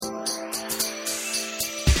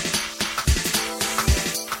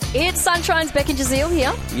It's Sunshine's Beck and Jazeel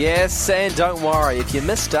here. Yes, and don't worry, if you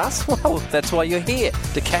missed us, well, that's why you're here,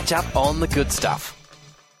 to catch up on the good stuff.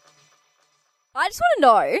 I just want to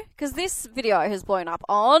know, because this video has blown up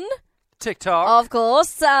on TikTok. Of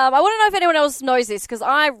course. I want to know if anyone else knows this, because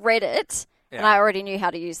I read it, and I already knew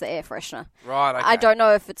how to use the air freshener. Right, okay. I don't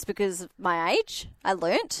know if it's because of my age. I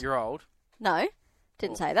learnt. You're old. No,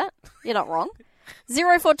 didn't say that. You're not wrong.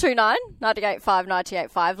 0429 985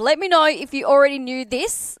 985. Let me know if you already knew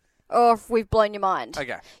this or if we've blown your mind.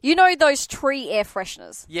 Okay. You know those tree air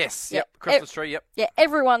fresheners? Yes, yep. Christmas tree, yep. Yeah,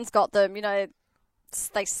 everyone's got them. You know,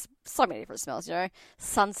 they so many different smells, you know.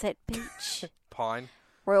 Sunset Beach. Pine.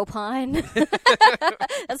 Royal Pine.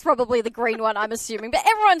 That's probably the green one, I'm assuming. But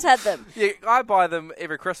everyone's had them. Yeah, I buy them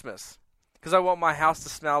every Christmas because I want my house to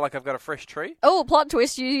smell like I've got a fresh tree. Oh, plot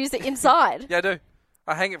twist, you use it inside. Yeah, I do.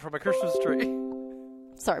 I hang it from a Christmas tree.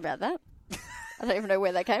 Sorry about that. I don't even know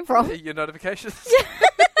where that came from. Your notifications.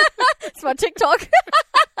 It's my TikTok.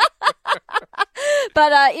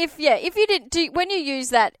 But if you did, when you use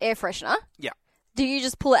that air freshener, do you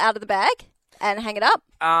just pull it out of the bag and hang it up?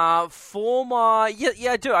 I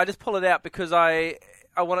do. I just pull it out because I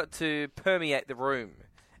want it to permeate the room,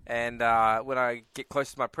 and when I get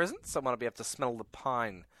close to my presents, I want to be able to smell the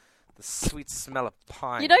pine, the sweet smell of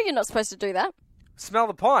pine. You know you're not supposed to do that. Smell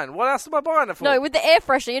the pine. What else am I buying it for? No, with the air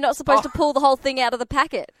freshener, you're not supposed to pull the whole thing out of the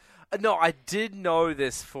packet. No, I did know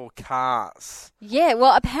this for cars. Yeah,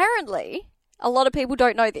 well, apparently, a lot of people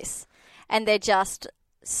don't know this. And they're just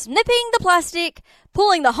snipping the plastic,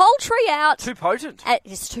 pulling the whole tree out. Too potent.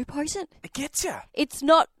 It's too potent. It gets you. It's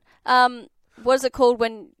not, what is it called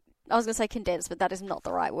when, I was going to say condensed, but that is not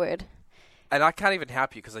the right word. And I can't even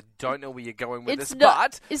help you because I don't know where you're going with this,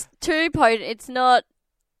 but... It's too potent. It's not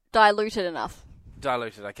diluted enough.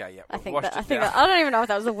 Diluted, okay, yeah. I don't even know if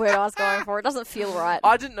that was the word I was going for. It doesn't feel right.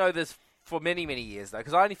 I didn't know this for many, many years, though,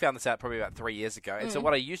 because I only found this out probably about 3 years ago. And so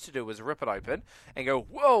what I used to do was rip it open and go,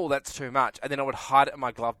 whoa, that's too much. And then I would hide it in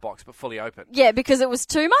my glove box, but fully open. Yeah, because it was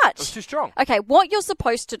too much. It was too strong. Okay, what you're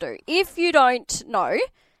supposed to do, if you don't know,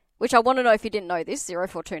 which I want to know if you didn't know this,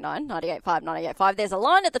 0429 985 985, there's a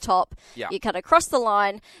line at the top. Yeah. You cut across the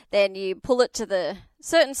line, then you pull it to the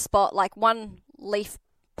certain spot, like one leaf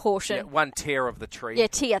portion. Yeah, one tier of the tree. Yeah,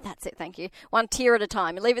 tier, that's it, thank you. One tier at a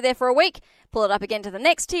time. You leave it there for a week, pull it up again to the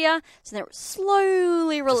next tier, so then it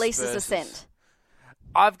slowly releases the scent.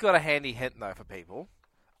 I've got a handy hint, though, for people.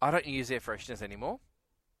 I don't use air fresheners anymore.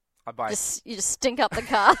 You just stink up the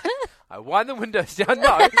car. I wind the windows down.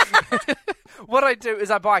 No. What I do is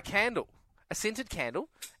I buy a candle, a scented candle,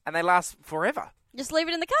 and they last forever. Just leave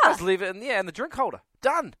it in the car? Just leave it in the drink holder.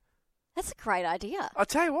 Done. That's a great idea. I'll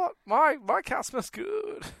tell you what, my car smells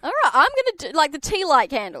good. All right, I'm going to do, like the tea light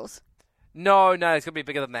candles. No, it's going to be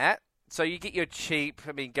bigger than that. So you get your cheap,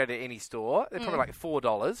 go to any store. They're probably like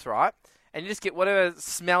 $4, right? And you just get whatever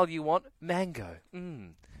smell you want. Mango.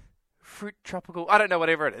 Fruit, tropical. I don't know,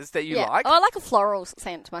 whatever it is that you like. Oh, I like a floral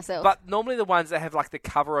scent myself. But normally the ones that have like the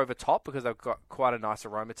cover over top because they've got quite a nice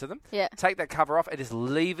aroma to them. Yeah. Take that cover off and just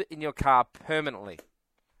leave it in your car permanently.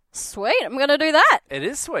 Sweet. I'm going to do that. It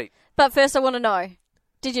is sweet. But first I want to know,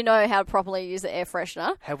 did you know how to properly use the air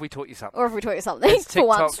freshener? Have we taught you something? Or have we taught you something Has for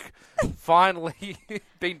once? TikTok finally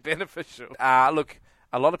been beneficial? Look,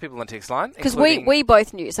 a lot of people on text line. Because we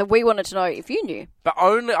both knew, so we wanted to know if you knew. But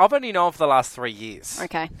I've only known for the last 3 years.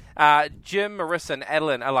 Okay. Jim, Marissa and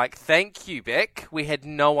Adeline are like, thank you, Beck. We had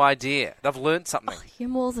no idea. They've learned something. Oh, you're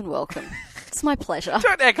more than welcome. It's my pleasure.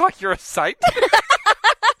 Don't act like you're a saint.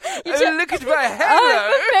 Look at my hair.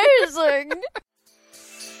 Oh, amazing.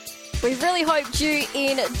 We really hoped you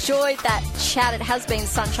enjoyed that chat. It has been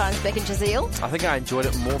Sunshine's Beck and Jazeel. I think I enjoyed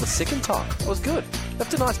it more the second time. It was good.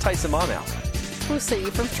 Left a nice taste in my mouth. We'll see you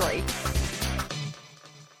from 3.